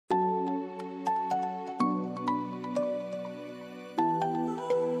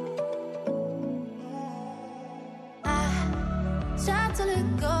Try to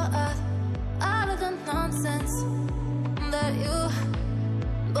let go of all of the nonsense that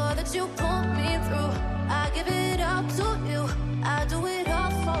you put me through. I give it up to you, I do it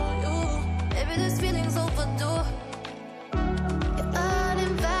all for you. Maybe this feeling's overdue. You're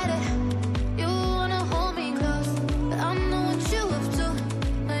uninvited, you wanna hold me close, but I know what you have to.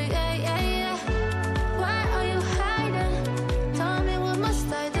 Yeah, yeah, yeah. Why are you hiding? Tell me, what must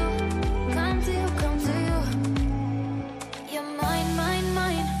I do? Come to you, come to you. You're mine, mine,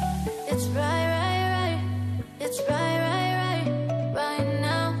 mine. It's right, right, right. It's right, right, right, right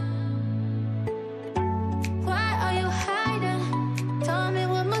now. Why are you hiding? Tell me,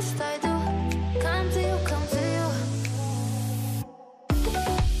 what must I do? Come to you, come to you.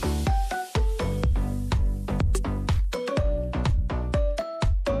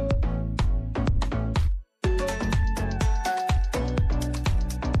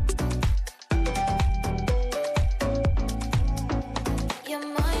 You're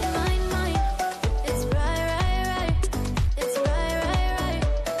mine, mine, mine. It's right, right, right. It's right, right, right,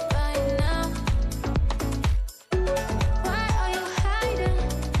 right now. Why are you hiding?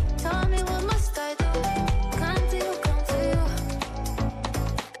 Tell me, what must I do? Come to you, come to you.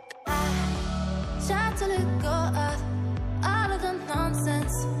 I try to let go of all of the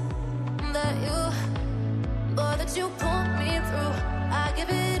nonsense that you put me through. I give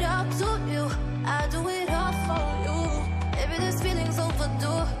it up to you, I do it all for you. Maybe this feeling's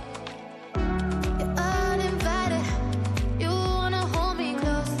overdue. You're uninvited, you wanna hold me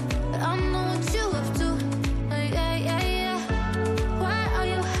close, but I know what you have to. Yeah, yeah, yeah. Why are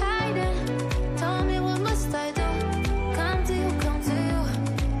you hiding? Tell me, what must I do? Come to you, come to you.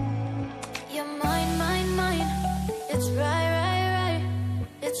 You're mine, mine, mine. It's right, right, right.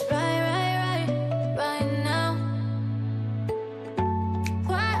 It's right, right, right, right now.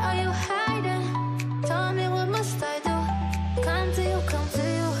 Why are you hiding? Tell me, what must I do? Come to you, come to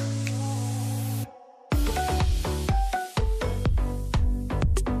you.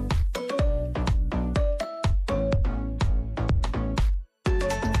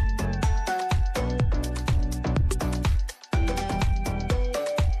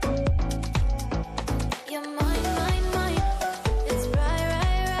 You're mine, mine, mine. It's right,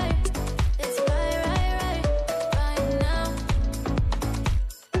 right, right. It's right, right, right, right now.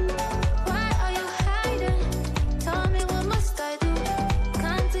 Why are you hiding? Tell me, what must I do?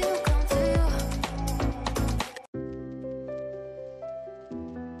 Come to you, come to you.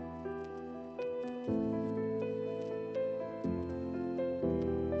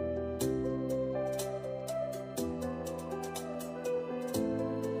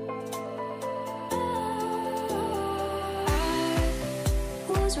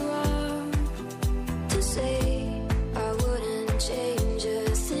 I was wrong to say I wouldn't change a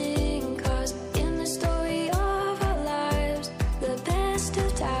thing, 'cause in the story of our lives, the best of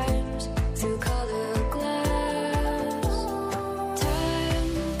times through color glass.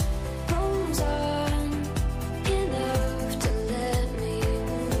 Time moves on enough to let me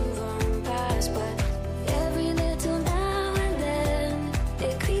move on past, but every little now and then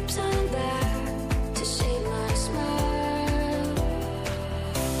it creeps on back to shape my smile.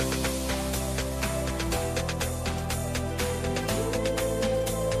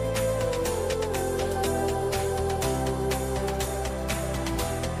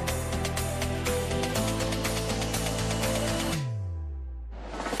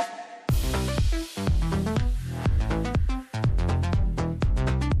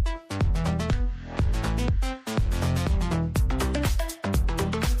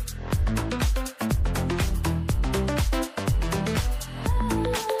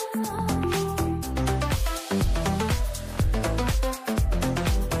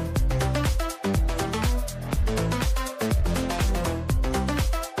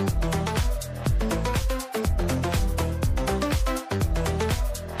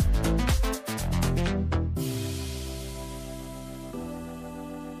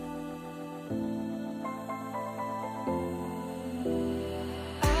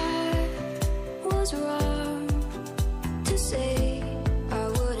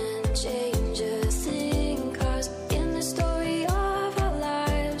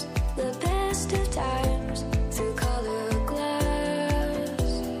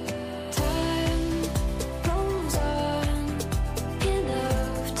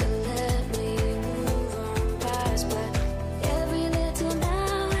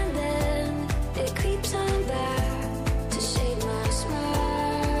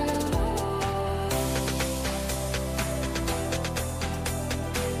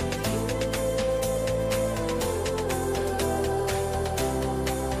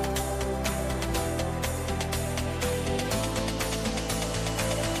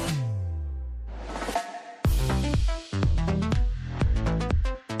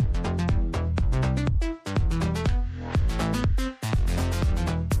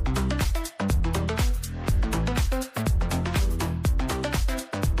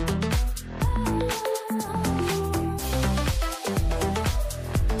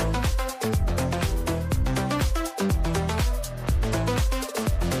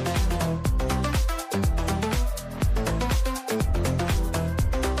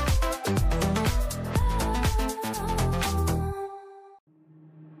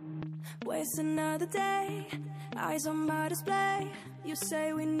 Waste another day, eyes on my display. You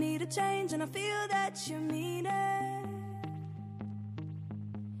say we need a change and I feel that you mean it.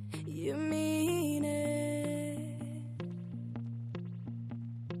 You mean it.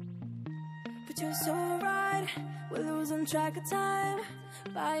 But you're so right, we're losing track of time,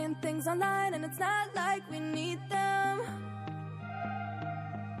 buying things online and it's not like we need them.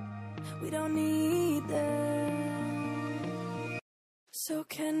 We don't need them. So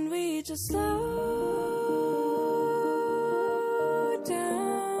can we just slow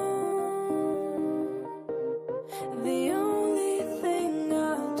down? The only thing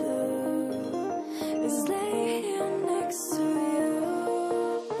I'll do is lay here next to you.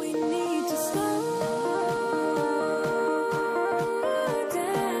 We need to slow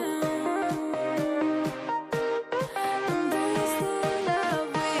down. Embrace the love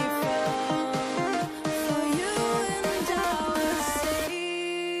we found. For you and I were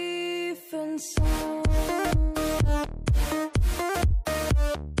safe and sound.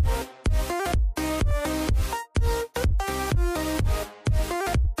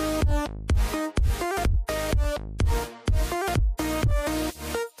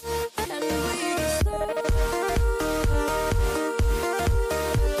 And we just slow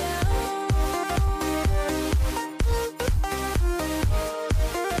down.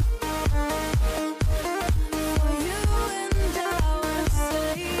 For you and I were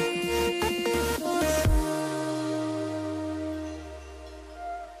safe and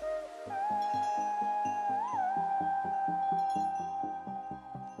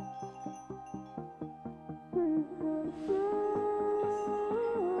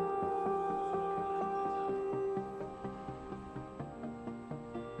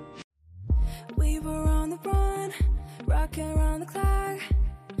we were on the run, rocking around the clock.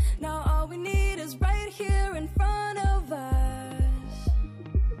 Now all we need is right here in front of us.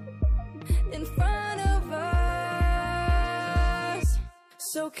 In front of us.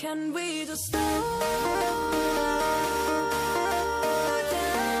 So can we just slow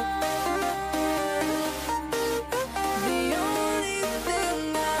down? The only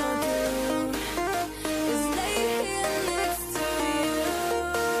thing I'll do is lay here next to you.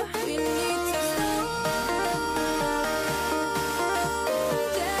 We need to slow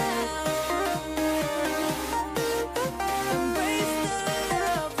down. Embrace the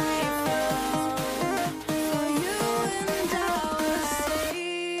love we found. For you and I were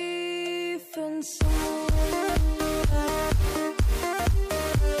safe and sound.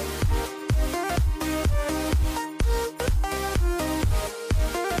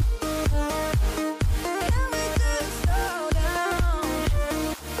 Can we just slow down?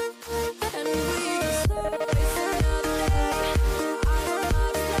 And we just slow waste another day. I don't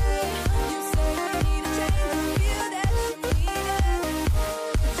wanna stay. You say we need a change. I feel that you need it.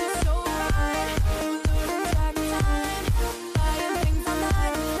 But you're so right. We're losing track of time. Buying things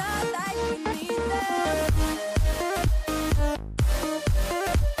online. It's not like we need them.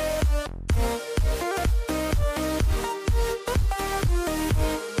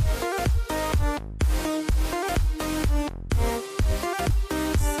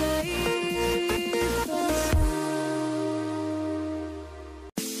 Safe and sound.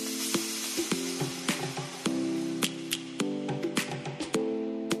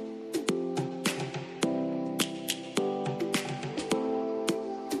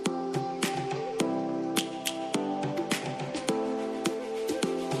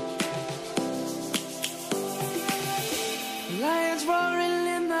 Lions roaring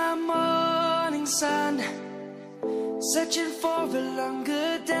in the morning sun, searching for a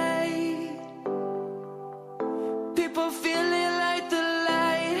longer day. People feeling like the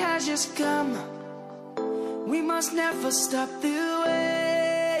light has just come. We must never stop the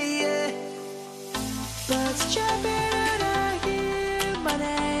way. Birds jumping and I hear my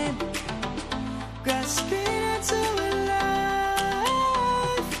name, grasping into a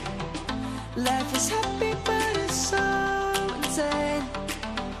life. Life is happy but it's so insane.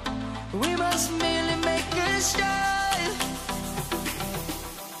 We must merely make a start.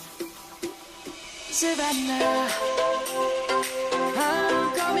 Savannah,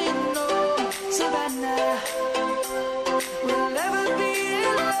 I'm coming home. Savannah, we'll never be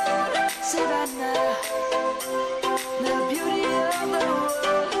alone. Savannah, the beauty of the world.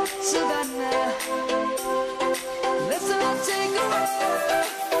 Savannah, let's all take a walk.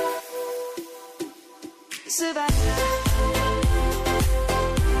 Savannah.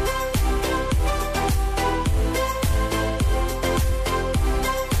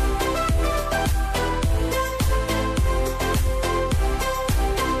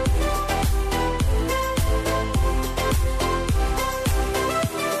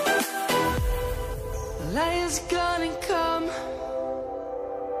 is gonna come.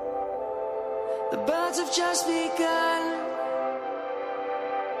 The birds have just begun.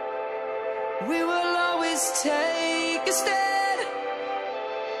 We will always take a stand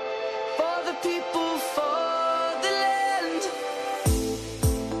for the people, for the land.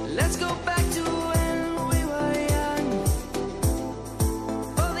 Let's go back to